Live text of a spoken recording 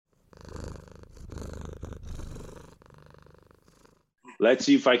Let's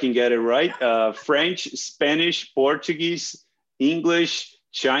see if I can get it right. French, Spanish, Portuguese, English,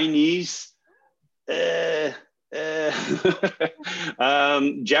 Chinese,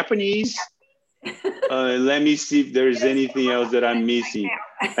 Japanese. Let me see if there's anything else that I'm missing.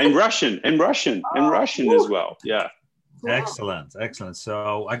 And Russian as well. Yeah. Excellent, excellent.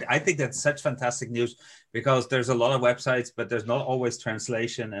 So I think that's such fantastic news, because there's a lot of websites, but there's not always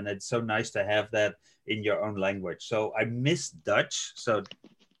translation, and it's so nice to have that in your own language. So I miss Dutch, so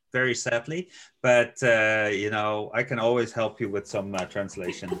very sadly, but I can always help you with some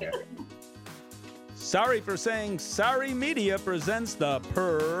translation there. Sorry for Saying Sorry Media presents the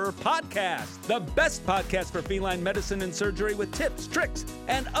Purr Podcast, the best podcast for feline medicine and surgery with tips, tricks,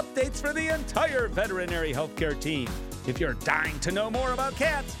 and updates for the entire veterinary healthcare team. If you're dying to know more about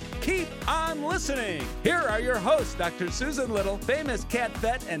cats, keep on listening. Here are your hosts, Dr. Susan Little, famous cat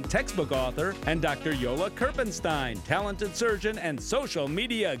vet and textbook author, and Dr. Yola Kerpenstein, talented surgeon and social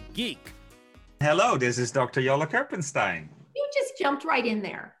media geek. Hello, this is Dr. Yola Kerpenstein. You just jumped right in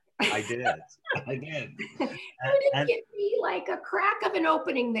there. I did. I did. You didn't give me like a crack of an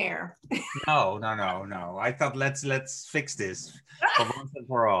opening there. No. I thought let's fix this for once and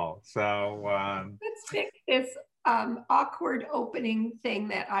for all. So let's fix this awkward opening thing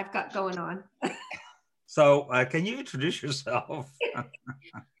that I've got going on. So can you introduce yourself?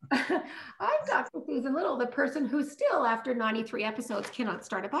 I'm Dr. Susan Little, the person who still, after 93 episodes, cannot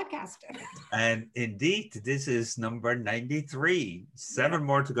start a podcast. And indeed, this is number 93. 7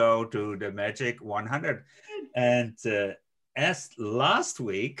 more to go to the magic 100. And as last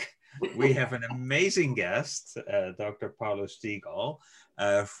week, we have an amazing guest, Dr. Paulo Stigall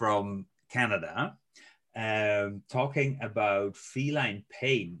from Canada, talking about feline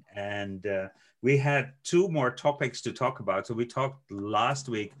pain. And we had 2 more topics to talk about. So we talked last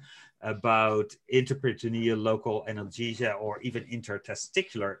week about intraperitoneal local analgesia, or even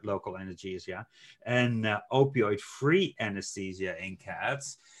intertesticular local analgesia, and opioid-free anesthesia in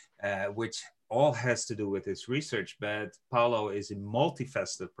cats, which all has to do with his research. But Paulo is a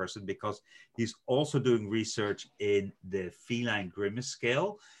multifaceted person, because he's also doing research in the feline grimace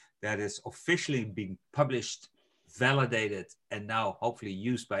scale that is officially being published, validated, and now hopefully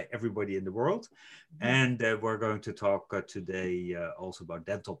used by everybody in the world. And we're going to talk today also about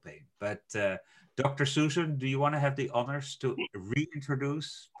dental pain. But Dr. Susan, do you want to have the honors to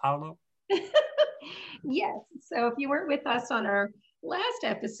reintroduce Paulo? Yes. So if you weren't with us on our last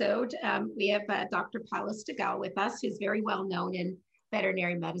episode, we have Dr. Paulo Stigall with us, who's very well known in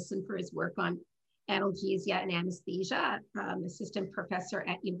veterinary medicine for his work on analgesia and anesthesia, assistant professor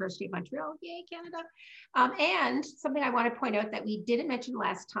at University of Montreal, yay, Canada. And something I want to point out that we didn't mention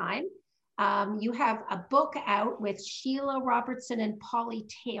last time, you have a book out with Sheila Robertson and Polly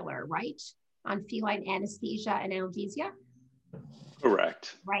Taylor, right? On feline anesthesia and analgesia.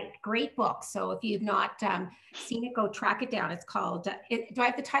 Correct. Right, great book. So if you've not seen it, go track it down. It's called, do I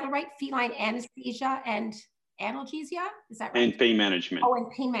have the title right? Feline anesthesia and analgesia, is that right? And pain management. Oh, and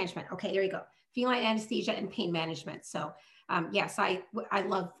pain management. Okay, there you go. Feline anesthesia and pain management. So yes, I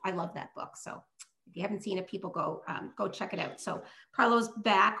love that book. So if you haven't seen it, people go check it out. So Paulo's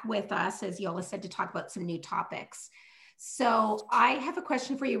back with us, as Yola said, to talk about some new topics. So I have a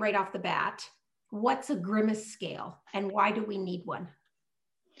question for you right off the bat. What's a grimace scale, and why do we need one?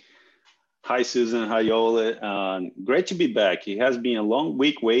 Hi, Susan. Hi, Yola. Great to be back. It has been a long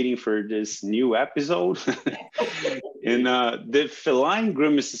week waiting for this new episode. And the feline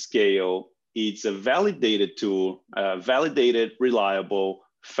grimace scale, it's a validated tool, validated, reliable,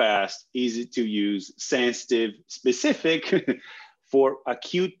 fast, easy to use, sensitive, specific for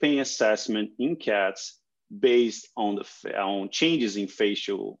acute pain assessment in cats based on changes in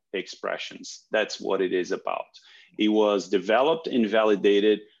facial expressions. That's what it is about. It was developed and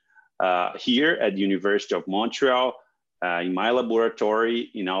validated here at the University of Montreal in my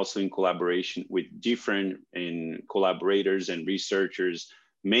laboratory, and also in collaboration with different collaborators and researchers,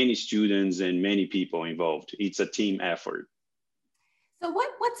 many students and many people involved. It's a team effort. So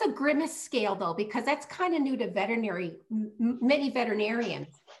what's a grimace scale though? Because that's kind of new to veterinary, many veterinarians,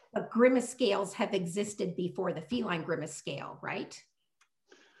 but grimace scales have existed before the feline grimace scale, right?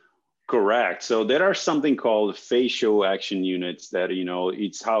 Correct. So there are something called facial action units that,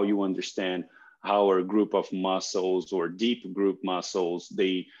 it's how you understand how a group of muscles or deep group muscles,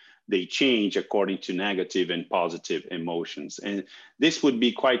 they change according to negative and positive emotions. And this would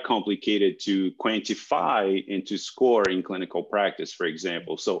be quite complicated to quantify and to score in clinical practice, for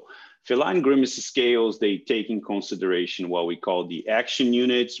example. So feline grimace scales, they take in consideration what we call the action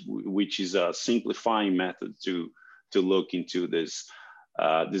units, which is a simplifying method to look into this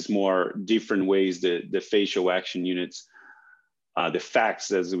more different ways the facial action units the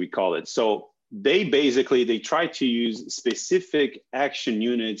facts, as we call it. So they try to use specific action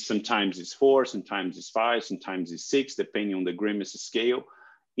units. Sometimes it's 4, sometimes it's 5, sometimes it's 6, depending on the Grimace scale,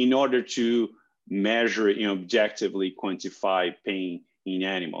 in order to measure, objectively quantify pain in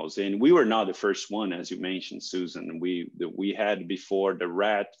animals. And we were not the first one, as you mentioned, Susan. We had before the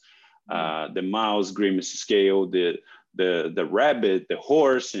rat, the mouse Grimace scale, the rabbit, the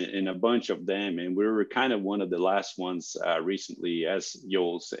horse, and a bunch of them. And we were kind of one of the last ones recently, as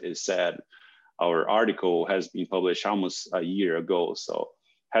Joel said. Our article has been published almost a year ago, so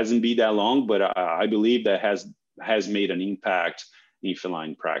hasn't been that long, but I believe that has made an impact in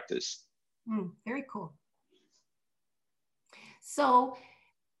feline practice. Very cool. So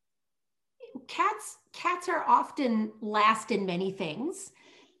cats are often last in many things,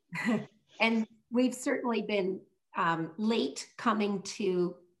 and we've certainly been late coming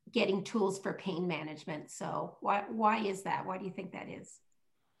to getting tools for pain management. So why is that? Why do you think that is?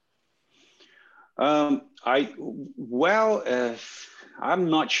 I'm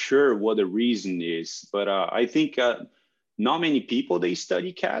not sure what the reason is, but I think not many people, they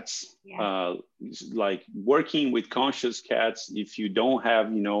study cats. Yeah. Like working with conscious cats, if you don't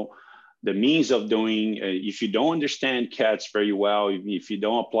have, the means of doing, if you don't understand cats very well, if you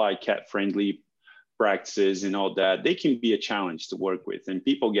don't apply cat-friendly practices and all that, they can be a challenge to work with, and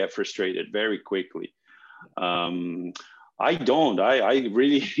people get frustrated very quickly. I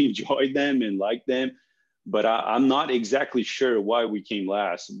really enjoy them and like them, but I'm not exactly sure why we came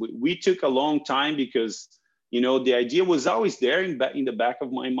last. We took a long time because, the idea was always there in the back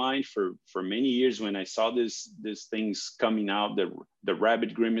of my mind for many years when I saw these things coming out, the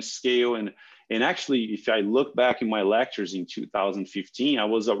rabbit Grimace scale. And actually, if I look back in my lectures in 2015, I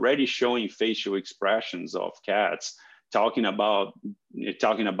was already showing facial expressions of cats, talking about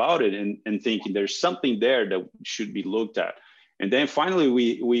it and thinking there's something there that should be looked at. And then finally,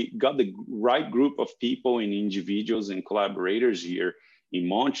 we got the right group of people and individuals and collaborators here in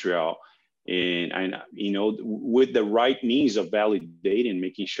Montreal, and with the right means of validating,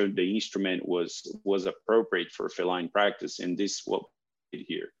 making sure the instrument was appropriate for feline practice. And this is what we did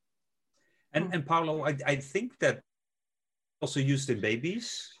here. And Paulo, I think that also used in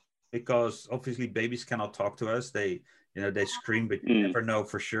babies, because obviously babies cannot talk to us. They scream, but you never know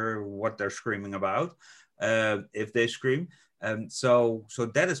for sure what they're screaming about if they scream. So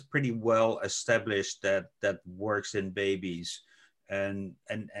that is pretty well established that works in babies. And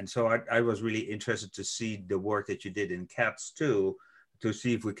so I was really interested to see the work that you did in cats too, to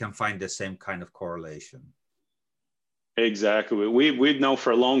see if we can find the same kind of correlation. Exactly. We've known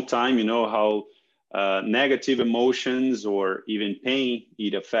for a long time, how negative emotions or even pain,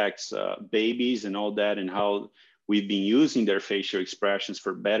 it affects babies and all that, and how we've been using their facial expressions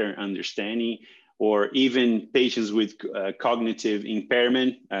for better understanding, or even patients with cognitive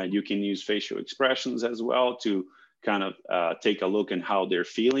impairment. You can use facial expressions as well to kind of take a look at how they're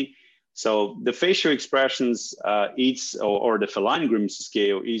feeling. So the facial expressions, or the feline Grimace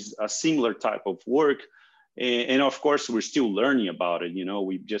scale is a similar type of work. And of course, we're still learning about it.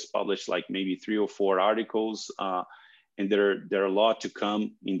 We've just published like maybe 3 or 4 articles, and there are a lot to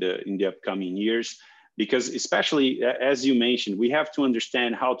come in the upcoming years, because especially as you mentioned, we have to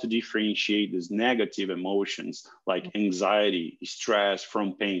understand how to differentiate these negative emotions like anxiety, stress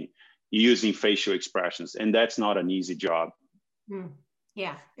from pain using facial expressions. And that's not an easy job.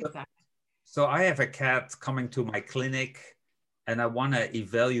 Yeah, exactly. So I have a cat coming to my clinic, and I want to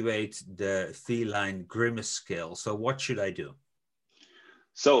evaluate the feline Grimace scale. So what should I do?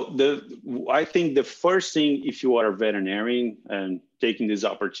 So I think the first thing, if you are a veterinarian and taking this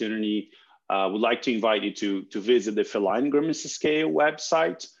opportunity, I would like to invite you to visit the feline Grimace scale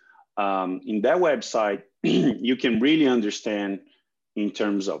website. In that website, you can really understand in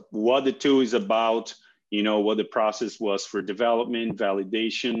terms of what the tool is about, what the process was for development,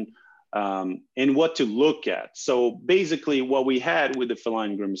 validation, and what to look at. So basically what we had with the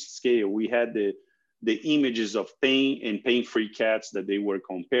feline Grimace scale, we had the images of pain and pain-free cats that they were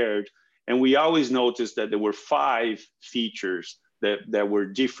compared. And we always noticed that there were 5 features that were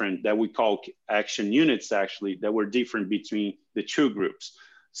different, that we call action units actually, that were different between the 2 groups.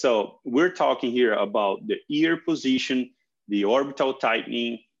 So we're talking here about the ear position, the orbital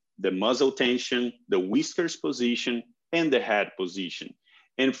tightening, the muzzle tension, the whiskers position, and the head position.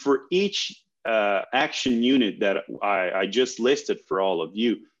 And for each action unit that I just listed for all of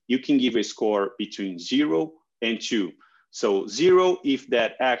you, you can give a score between 0 and 2. So 0, if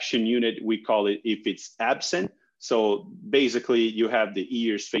that action unit, we call it if it's absent. So basically you have the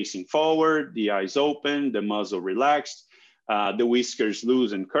ears facing forward, the eyes open, the muzzle relaxed, the whiskers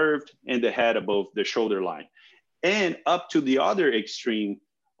loose and curved, and the head above the shoulder line. and up to the other extreme,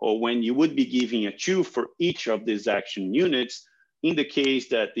 or when you would be giving a 2 for each of these action units, in the case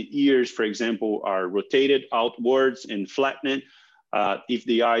that the ears, for example, are rotated outwards and flattened, if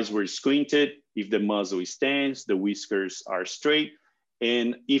the eyes were squinted, if the muzzle is tense, the whiskers are straight,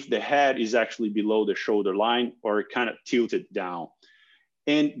 and if the head is actually below the shoulder line or kind of tilted down.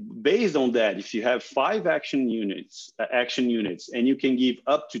 And based on that, if you have 5 action units, and you can give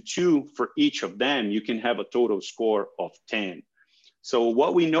up to 2 for each of them, you can have a total score of 10. So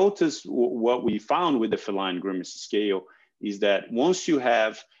what we noticed, what we found with the feline grimace scale is that once you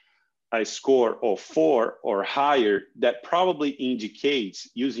have a score of 4 or higher, that probably indicates,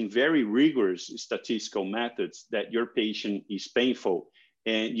 using very rigorous statistical methods, that your patient is painful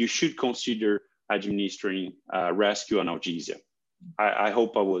and you should consider administering rescue analgesia. I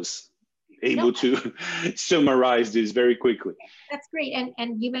hope I was able to summarize this very quickly. That's great.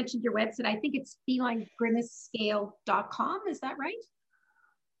 And you mentioned your website. I think it's felinegrimacescale.com. Is that right?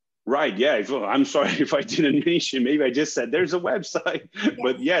 Right, yeah. I'm sorry if I didn't mention, maybe I just said there's a website, yes.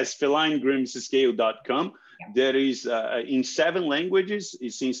 But yes, felinegrimacescale.com. Yeah. There is in 7 languages,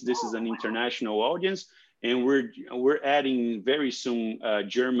 since this is an international audience, and we're adding very soon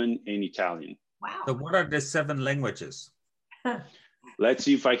German and Italian. Wow. So what are the 7 languages? Let's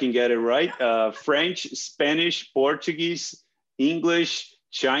see if I can get it right. French, Spanish, Portuguese, English,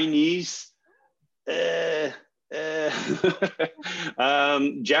 Chinese,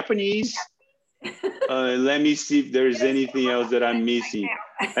 Japanese. Let me see if there's anything else that I'm missing.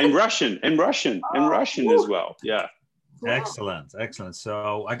 And Russian as well. Yeah. Excellent, excellent.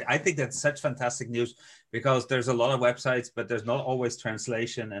 So I think that's such fantastic news, because there's a lot of websites, but there's not always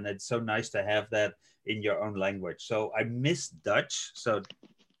translation, and it's so nice to have that in your own language. So I miss Dutch, so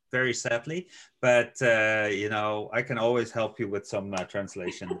very sadly, but you know, I can always help you with some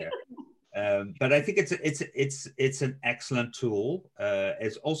translation there. But I think it's an excellent tool.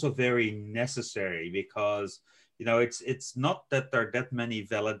 It's also very necessary, because you know, it's not that there are that many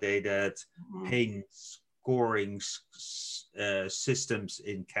validated pain scoring systems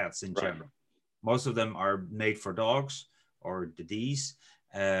in cats in general. Most of them are made for dogs or DDs,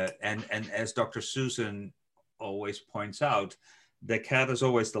 and as Dr. Susan always points out, the cat is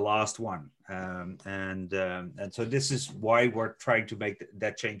always the last one, and so this is why we're trying to make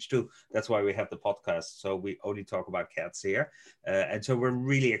that change too. That's why we have the podcast, so we only talk about cats here, and so we're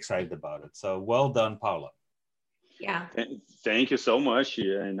really excited about it. So well done, Paula. Yeah. Thank you so much,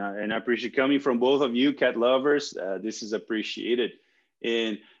 and I appreciate coming from both of you, cat lovers. This is appreciated.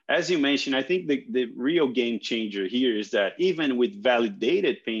 And as you mentioned, I think the real game changer here is that even with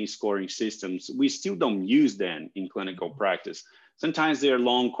validated pain scoring systems, we still don't use them in clinical practice. Sometimes they're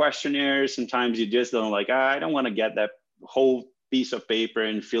long questionnaires. Sometimes you just don't I don't want to get that whole piece of paper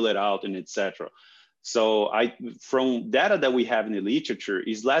and fill it out and etc. So from data that we have in the literature,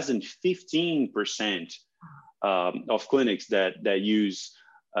 is less than 15% of clinics that use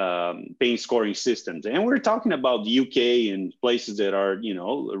pain scoring systems. And we're talking about the UK and places that are, you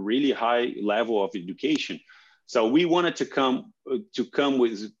know, a really high level of education. So we wanted to come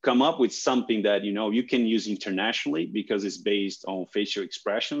up with something that, you know, you can use internationally, because it's based on facial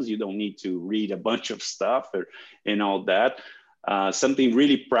expressions. You don't need to read a bunch of stuff and all that. Something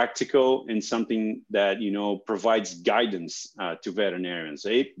really practical, and something that, you know, provides guidance to veterinarians.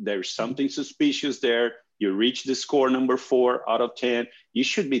 Hey, there's something suspicious there. You reach the score number 4 out of 10. You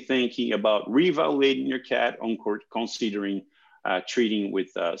should be thinking about reevaluating your cat, on considering treating with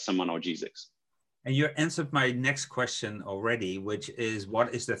some analgesics. And you answered my next question already, which is,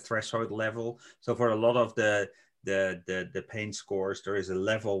 what is the threshold level? So for a lot of the pain scores, there is a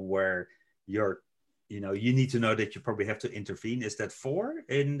level where you need to know that you probably have to intervene. Is that 4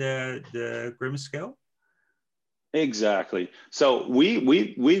 in the Grimace scale? Exactly. So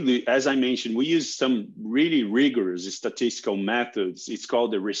we, as I mentioned, we use some really rigorous statistical methods. It's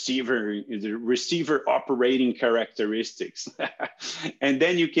called the receiver operating characteristics. And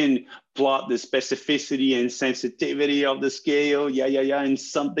then you can plot the specificity and sensitivity of the scale. And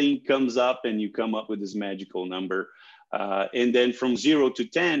something comes up and you come up with this magical number. And then from 0 to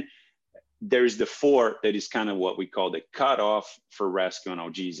 10, there's the 4 that is kind of what we call the cutoff for rescue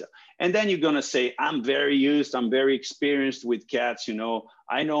analgesia. And then you're gonna say, I'm very experienced with cats, you know,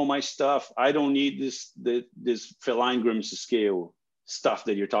 I know my stuff. I don't need this feline grimace scale stuff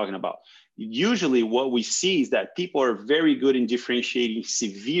that you're talking about. Usually what we see is that people are very good in differentiating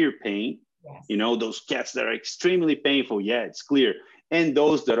severe pain. Yes. You know, those cats that are extremely painful, yeah, it's clear. And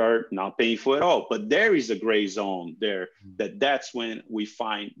those that are not painful at all. But there is a gray zone there, that's when we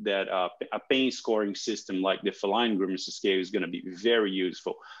find that a pain scoring system like the feline grimace scale is gonna be very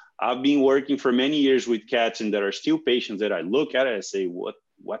useful. I've been working for many years with cats, and there are still patients that I look at it and say, what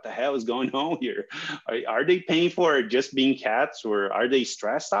the hell is going on here? Are they painful or just being cats, or are they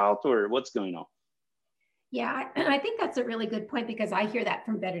stressed out, or what's going on? Yeah, I think that's a really good point, because I hear that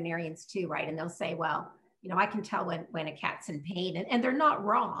from veterinarians too, right? And they'll say, well, I can tell when a cat's in pain, and they're not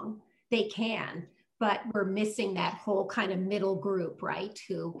wrong. They can, but we're missing that whole kind of middle group, right?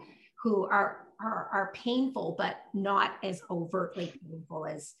 Who are painful, but not as overtly painful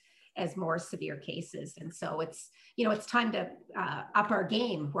as more severe cases. And so it's time to up our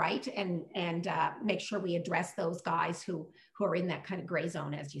game, right? And make sure we address those guys who are in that kind of gray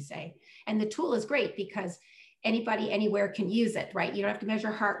zone, as you say. And the tool is great because anybody anywhere can use it, right? You don't have to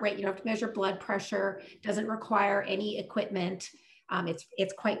measure heart rate, you don't have to measure blood pressure, doesn't require any equipment.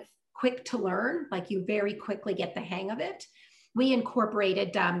 It's quite quick to learn, like you very quickly get the hang of it. We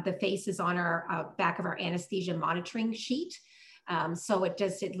incorporated the faces on our back of our anesthesia monitoring sheet. So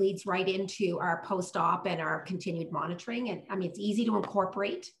it leads right into our post-op and our continued monitoring. And I mean, it's easy to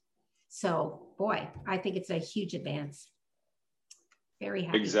incorporate. So boy, I think it's a huge advance. Very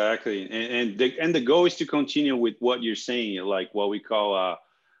happy. Exactly. And the goal is to continue with what you're saying, like what we call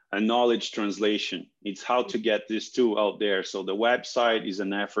a knowledge translation. It's how to get this tool out there. So the website is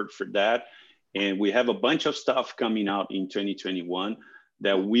an effort for that. And we have a bunch of stuff coming out in 2021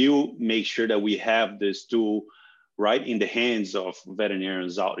 that will make sure that we have this tool right in the hands of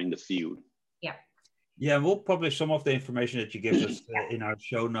veterinarians out in the field. Yeah. Yeah, we'll publish some of the information that you give us in our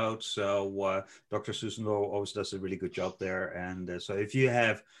show notes. So Dr. Susan Lowe always does a really good job there. And so if you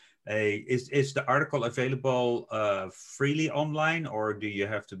have is the article available freely online, or do you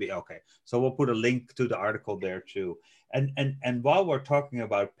have to be, okay. So we'll put a link to the article there too. And while we're talking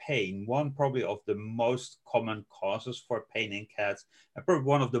about pain, one probably of the most common causes for pain in cats, and probably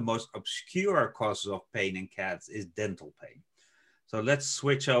one of the most obscure causes of pain in cats, is dental pain. So let's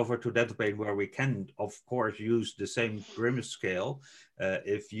switch over to dental pain, where we can, of course, use the same Grimace scale.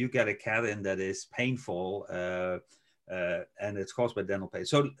 If you get a cat in that is painful and it's caused by dental pain.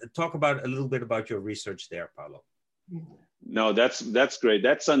 So talk about a little bit about your research there, Paulo. No, that's great.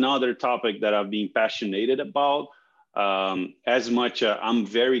 That's another topic that I've been passionate about. As much, I'm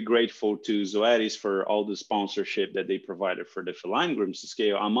very grateful to Zoetis for all the sponsorship that they provided for the feline Grimace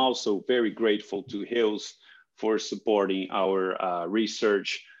scale. I'm also very grateful to Hills for supporting our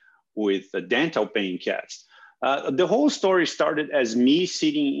research with the dental pain cats. The whole story started as me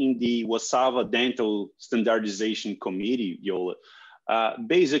sitting in the WASAVA Dental Standardization Committee, Yola.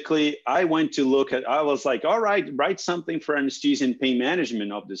 Basically, I went to look at, I was like, all right, write something for anesthesia and pain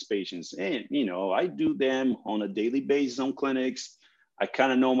management of these patients. And, I do them on a daily basis on clinics. I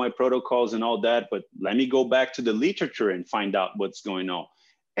kind of know my protocols and all that, but let me go back to the literature and find out what's going on.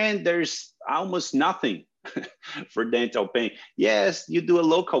 And there's almost nothing for dental pain. Yes, you do a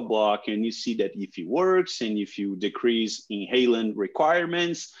local block and you see that if it works and if you decrease inhalant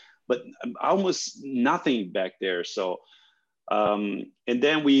requirements, but almost nothing back there. So, and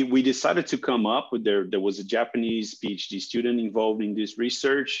then we decided to come up with, there was a Japanese PhD student involved in this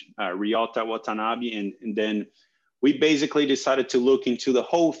research, Ryota Watanabe, and then we basically decided to look into the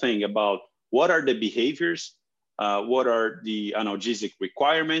whole thing about what are the behaviors, what are the analgesic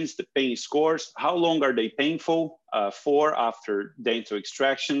requirements, the pain scores, how long are they painful for after dental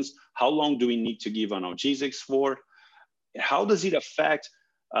extractions, how long do we need to give analgesics for, how does it affect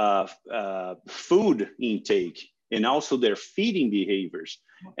food intake, and also their feeding behaviors.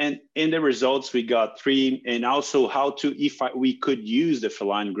 And in the results, we got 3, and also how to, we could use the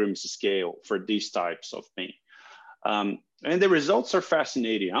feline Grimace scale for these types of pain. And the results are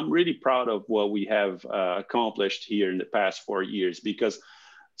fascinating. I'm really proud of what we have accomplished here in the past 4 years, because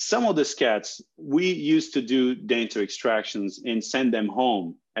some of these cats, we used to do dental extractions and send them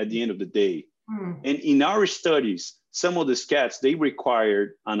home at the end of the day. And in our studies, some of these cats, they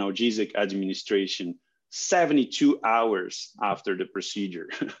required analgesic administration 72 hours after the procedure.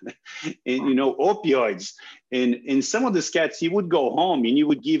 And, opioids. And in some of these cats, he would go home and you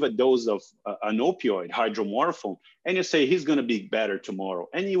would give a dose of an opioid, hydromorphone, and you say, he's going to be better tomorrow.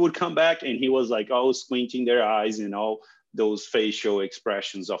 And he would come back and he was like, oh, squinting their eyes and all those facial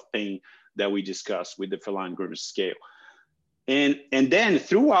expressions of pain that we discussed with the feline Grimace scale. And then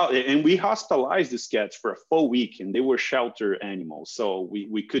throughout, and we hospitalized these cats for a full week, and they were shelter animals. So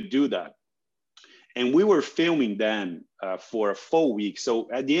we could do that. And we were filming them for a full week. So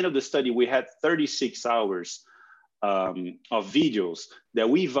at the end of the study, we had 36 hours of videos that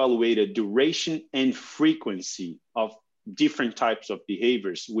we evaluated duration and frequency of different types of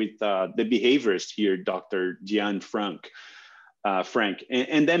behaviors with the behaviorist here, Dr. Diane Frank. Frank.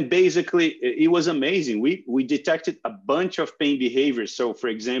 And then basically it was amazing. We detected a bunch of pain behaviors. So for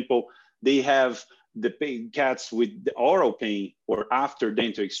example, they have the cats with the oral pain or after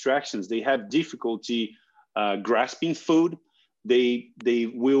dental extractions, they have difficulty grasping food. They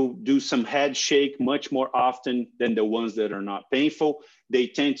will do some head shake much more often than the ones that are not painful. They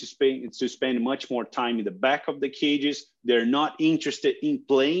tend to spend much more time in the back of the cages. They're not interested in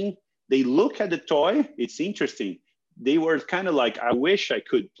playing. They look at the toy. It's interesting. They were kind of like, I wish I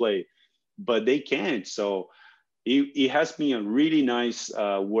could play, but they can't. So it has been a really nice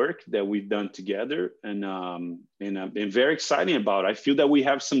work that we've done together, and I'm very excited about it. I feel that we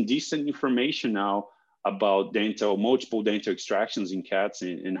have some decent information now about multiple dental extractions in cats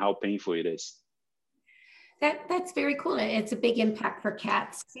and how painful it is. That's very cool. It's a big impact for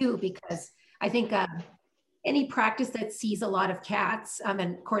cats too, because I think any practice that sees a lot of cats, and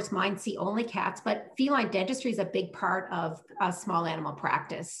of course mine see only cats, but feline dentistry is a big part of small animal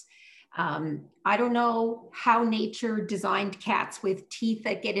practice. I don't know how nature designed cats with teeth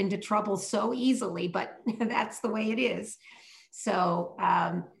that get into trouble so easily, but that's the way it is. So,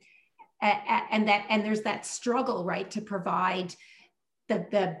 and there's that struggle, right, to provide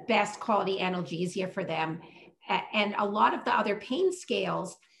the best quality analgesia for them. And a lot of the other pain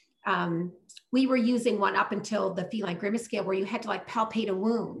scales, we were using one up until the feline grimace scale where you had to like palpate a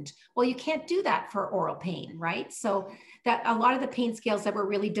wound. Well, you can't do that for oral pain, right? So that a lot of the pain scales that were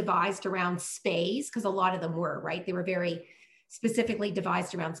really devised around space, because a lot of them were, right? They were very specifically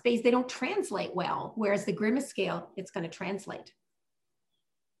devised around space. They don't translate well, whereas the grimace scale, it's going to translate.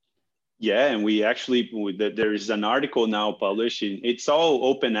 Yeah, and we actually, there is an article now published. It's all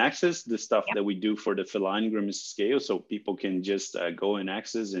open access, the stuff that we do for the feline grimace scale, so people can just go and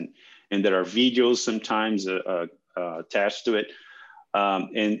access, and there are videos sometimes attached to it.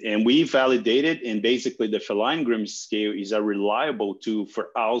 And we validated, and basically the feline grimace scale is a reliable tool for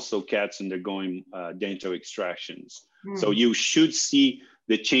also cats undergoing dental extractions. So you should see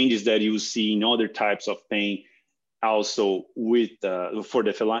the changes that you see in other types of pain also with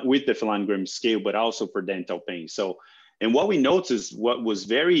the feline grimace scale, but also for dental pain. So, and what we noticed, what was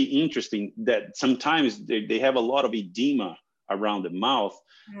very interesting, that sometimes they have a lot of edema around the mouth,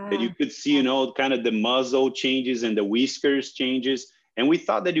 that you could see, you know, kind of the muzzle changes and the whiskers changes. And we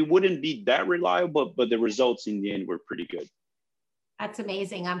thought that it wouldn't be that reliable, but the results in the end were pretty good. That's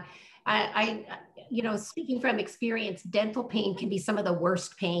amazing. I you know, speaking from experience, dental pain can be some of the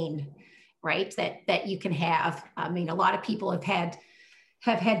worst pain, right, that you can have. I mean, a lot of people have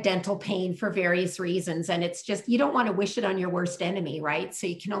had dental pain for various reasons, and it's just, you don't want to wish it on your worst enemy, right? So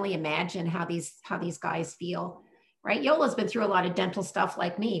you can only imagine how these guys feel, right? Yola's been through a lot of dental stuff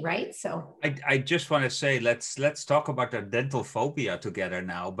like me, right? So I just want to say, let's talk about the dental phobia together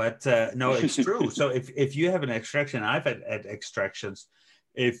now. But no, it's true. So if you have an extraction, I've had extractions.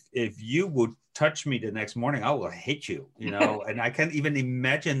 If you would touch me the next morning, I will hit you, you know. And I can't even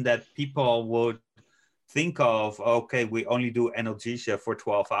imagine that people would think of, okay, we only do analgesia for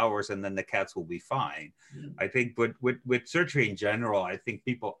 12 hours and then the cats will be fine. I think with surgery in general, I think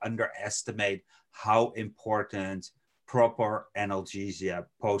people underestimate how important proper analgesia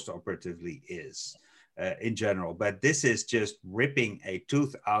post-operatively is in general. But this is just ripping a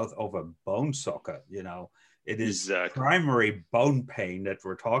tooth out of a bone socket, you know. It is primary bone pain that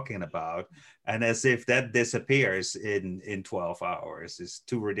we're talking about. And as if that disappears in 12 hours is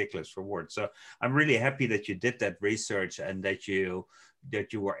too ridiculous for words. So I'm really happy that you did that research and that you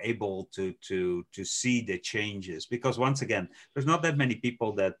were able to see the changes. Because once again, there's not that many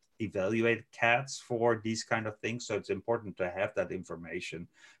people that evaluate cats for these kind of things. So it's important to have that information.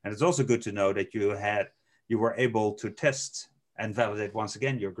 And it's also good to know that you were able to test and validate once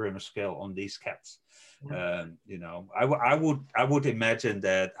again your grimace scale on these cats. You know, I would imagine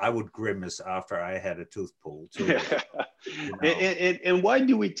that I would grimace after I had a tooth pulled too. You know? and why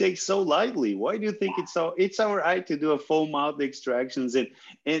do we take so lightly? Why do you think it's all right to do a full mouth extractions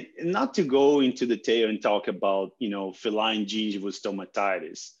and not to go into detail and talk about, you know, feline gingival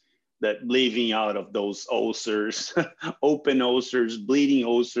stomatitis, that leaving out of those ulcers, open ulcers, bleeding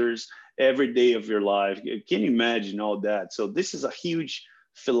ulcers every day of your life. Can you imagine all that? So this is a huge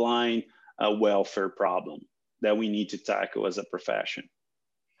feline welfare problem that we need to tackle as a profession.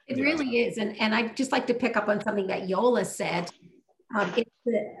 It really is. And I'd just like to pick up on something that Yola said.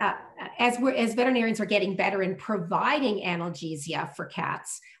 As veterinarians are getting better in providing analgesia for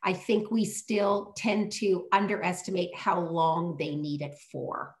cats, I think we still tend to underestimate how long they need it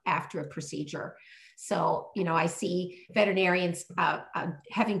for after a procedure. So, you know, I see veterinarians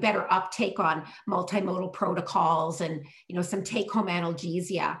having better uptake on multimodal protocols and, you know, some take-home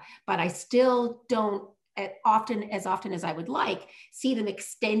analgesia, but I still don't as often as I would like, see them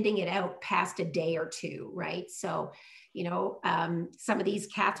extending it out past a day or two, right? So, some of these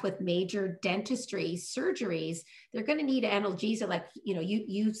cats with major dentistry surgeries, they're going to need analgesia. Like,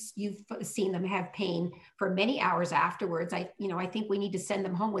 you've seen them have pain for many hours afterwards. I think we need to send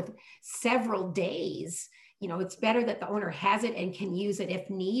them home with several days. It's better that the owner has it and can use it if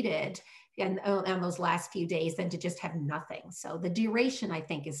needed and on those last few days than to just have nothing. So the duration, I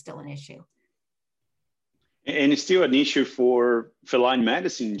think, is still an issue. And it's still an issue for feline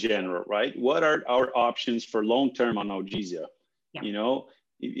medicine in general, right? What are our options for long-term analgesia? Yeah.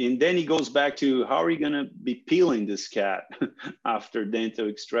 And then it goes back to how are you going to be peeling this cat after dental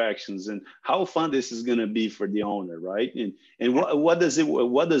extractions, and how fun this is going to be for the owner, right? And what does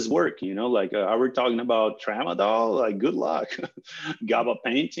work? Are we talking about tramadol? Like, good luck.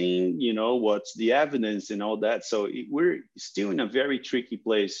 Gabapentin, what's the evidence and all that? So we're still in a very tricky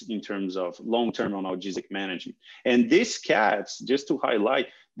place in terms of long-term analgesic management. And these cats, just to highlight,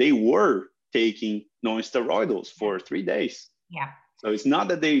 they were taking non-steroidals for 3 days. Yeah. So it's not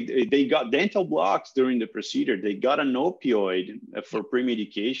that they got dental blocks during the procedure. They got an opioid for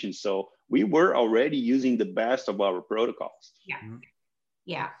pre-medication. So we were already using the best of our protocols. Yeah.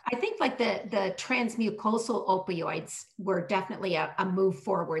 Yeah. I think like the transmucosal opioids were definitely a move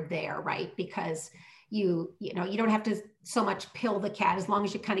forward there, right? Because you don't have to so much pill the cat. As long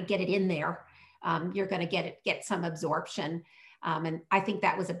as you kind of get it in there, you're going to get some absorption. And I think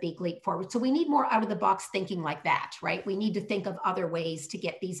that was a big leap forward. So we need more out of the box thinking like that, right? We need to think of other ways to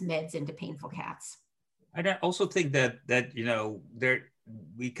get these meds into painful cats. And I also think that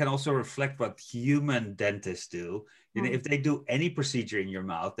we can also reflect what human dentists do. If they do any procedure in your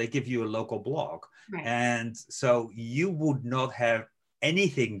mouth, they give you a local block. Right. And so you would not have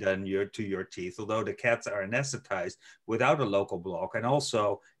anything done to your teeth, although the cats are anesthetized, without a local block. And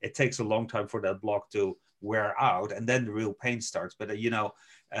also it takes a long time for that block to wear out, and then the real pain starts. But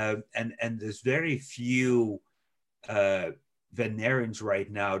and there's very few veterinarians right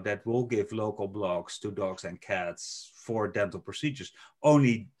now that will give local blocks to dogs and cats for dental procedures.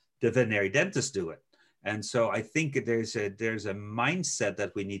 Only the veterinary dentists do it. And so I think there's a mindset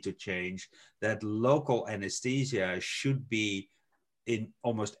that we need to change, that local anesthesia should be in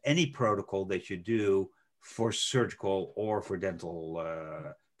almost any protocol that you do for surgical or for dental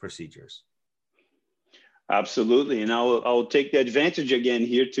procedures. Absolutely. And I'll take the advantage again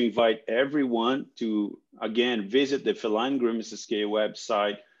here to invite everyone to, again, visit the Feline Grimace Scale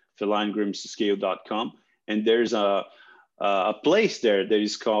website, felinegrimacescale.com. And there's a place there that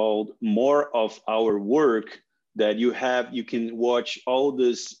is called More of Our Work, that you can watch all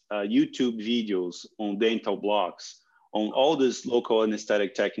these YouTube videos on dental blocks, on all these local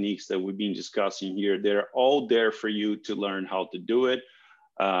anesthetic techniques that we've been discussing here. They're all there for you to learn how to do it.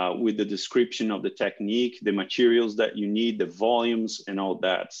 With the description of the technique, the materials that you need, the volumes and all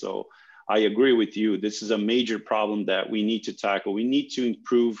that. So I agree with you. This is a major problem that we need to tackle. We need to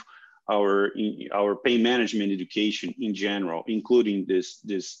improve our pain management education in general, including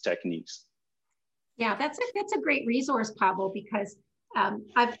these techniques. Yeah, that's a great resource, Pablo, because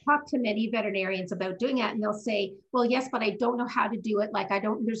I've talked to many veterinarians about doing that, and they'll say, well, yes, but I don't know how to do it. Like,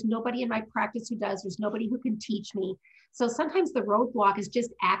 there's nobody in my practice who does, there's nobody who can teach me. So sometimes the roadblock is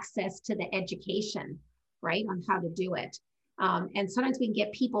just access to the education, right, on how to do it. And sometimes we can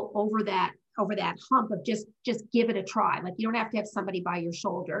get people over that hump of just give it a try. Like, you don't have to have somebody by your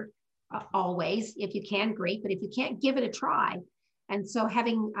shoulder always. If you can, great. But if you can't, give it a try. And so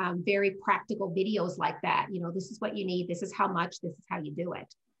having very practical videos like that, this is what you need, this is how much, this is how you do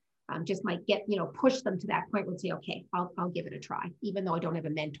it, just might get, push them to that point where say, okay, I'll give it a try, even though I don't have a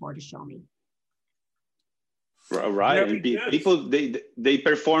mentor to show me. Right. And people, they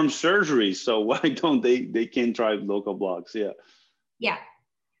perform surgeries, so why don't they can try local blocks? Yeah. Yeah.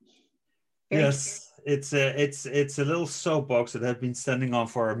 Yes. It's a little soapbox that I've been standing on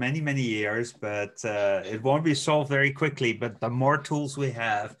for many, many years, but it won't be solved very quickly. But the more tools we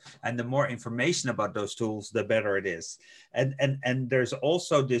have and the more information about those tools, the better it is. And there's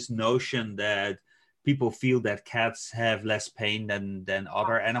also this notion that people feel that cats have less pain than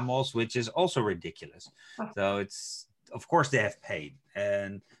other animals, which is also ridiculous. So it's, of course they have pain,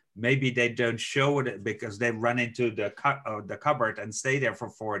 and maybe they don't show it because they run into the cupboard and stay there for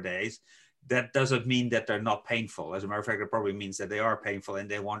 4 days. That doesn't mean that they're not painful. As a matter of fact, it probably means that they are painful and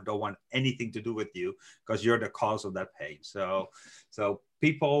they don't want anything to do with you because you're the cause of that pain. So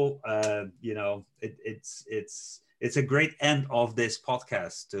people, it's a great end of this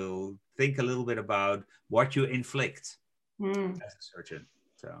podcast to think a little bit about what you inflict as a surgeon.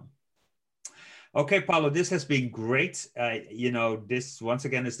 So, Okay, Paulo, this has been great. This once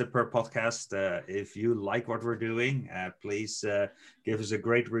again is the Per Podcast. If you like what we're doing, please give us a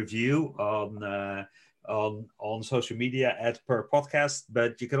great review on social media at Per Podcast.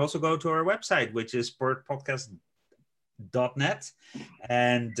 But you can also go to our website, which is perpodcast.net,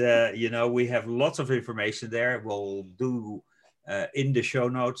 and we have lots of information there. We'll do in the show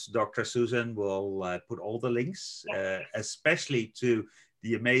notes. Dr. Susan will put all the links, especially to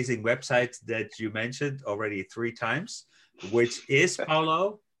the amazing website that you mentioned already 3 times, which is,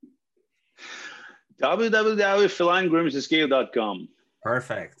 Paulo? www.felinegrimacescale.com.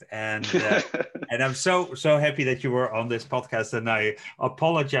 Perfect. And I'm so happy that you were on this podcast. And I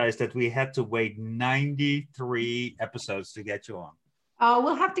apologize that we had to wait 93 episodes to get you on. Oh,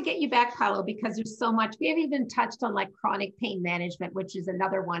 we'll have to get you back, Paulo, because there's so much. We haven't even touched on like chronic pain management, which is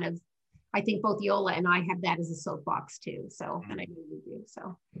another one of, I think both Yola and I have that as a soapbox too. So, and I know you do.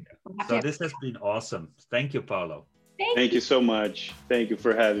 So, this has been awesome. Thank you, Paulo. Thank you so much. Thank you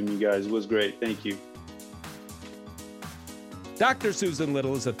for having me, guys. It was great. Thank you. Dr. Susan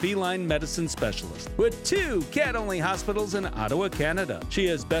Little is a feline medicine specialist with 2 cat-only hospitals in Ottawa, Canada. She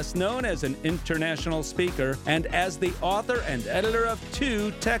is best known as an international speaker and as the author and editor of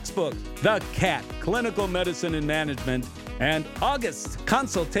 2 textbooks, The Cat, Clinical Medicine and Management, and August,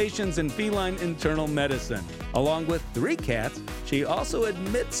 Consultations in Feline Internal Medicine. Along with 3 cats, she also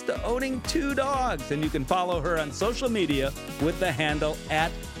admits to owning 2 dogs, and you can follow her on social media with the handle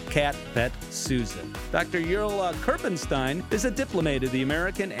 @CatVetSusan. Dr. Yola Kerpenstein is a diplomate of the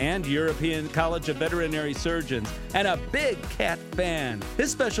American and European College of Veterinary Surgeons and a big cat fan.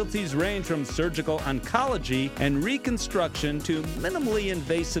 His specialties range from surgical oncology and reconstruction to minimally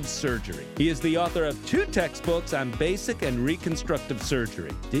invasive surgery. He is the author of 2 textbooks on basic and reconstructive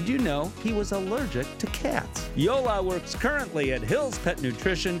surgery. Did you know he was allergic to cats? Yola works currently at Hills Pet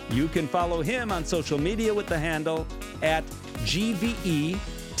Nutrition. You can follow him on social media with the handle @GVETSX.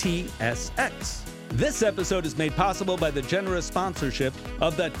 This episode is made possible by the generous sponsorship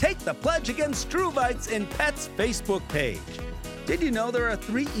of the Take the Pledge Against Struvite Bites in Pets Facebook page. Did you know there are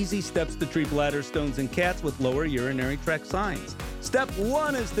 3 easy steps to treat bladder stones in cats with lower urinary tract signs? Step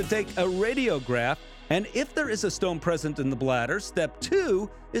 1 is to take a radiograph, and if there is a stone present in the bladder, step 2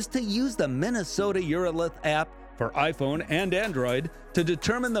 is to use the Minnesota Urolith app for iPhone and Android to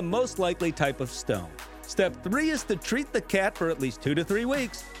determine the most likely type of stone. Step 3 is to treat the cat for at least 2 to 3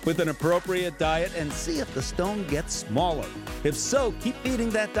 weeks with an appropriate diet and see if the stone gets smaller. If so, keep feeding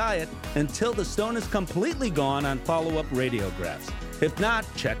that diet until the stone is completely gone on follow-up radiographs. If not,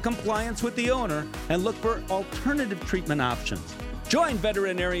 check compliance with the owner and look for alternative treatment options. Join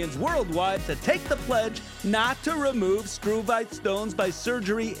veterinarians worldwide to take the pledge not to remove struvite stones by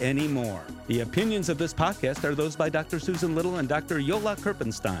surgery anymore. The opinions of this podcast are those by Dr. Susan Little and Dr. Yola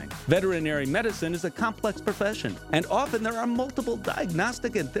Kerpenstein. Veterinary medicine is a complex profession, and often there are multiple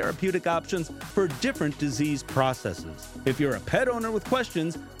diagnostic and therapeutic options for different disease processes. If you're a pet owner with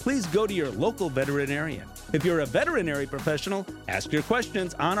questions, please go to your local veterinarian. If you're a veterinary professional, ask your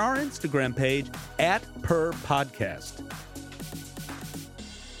questions on our Instagram page @PerPodcast.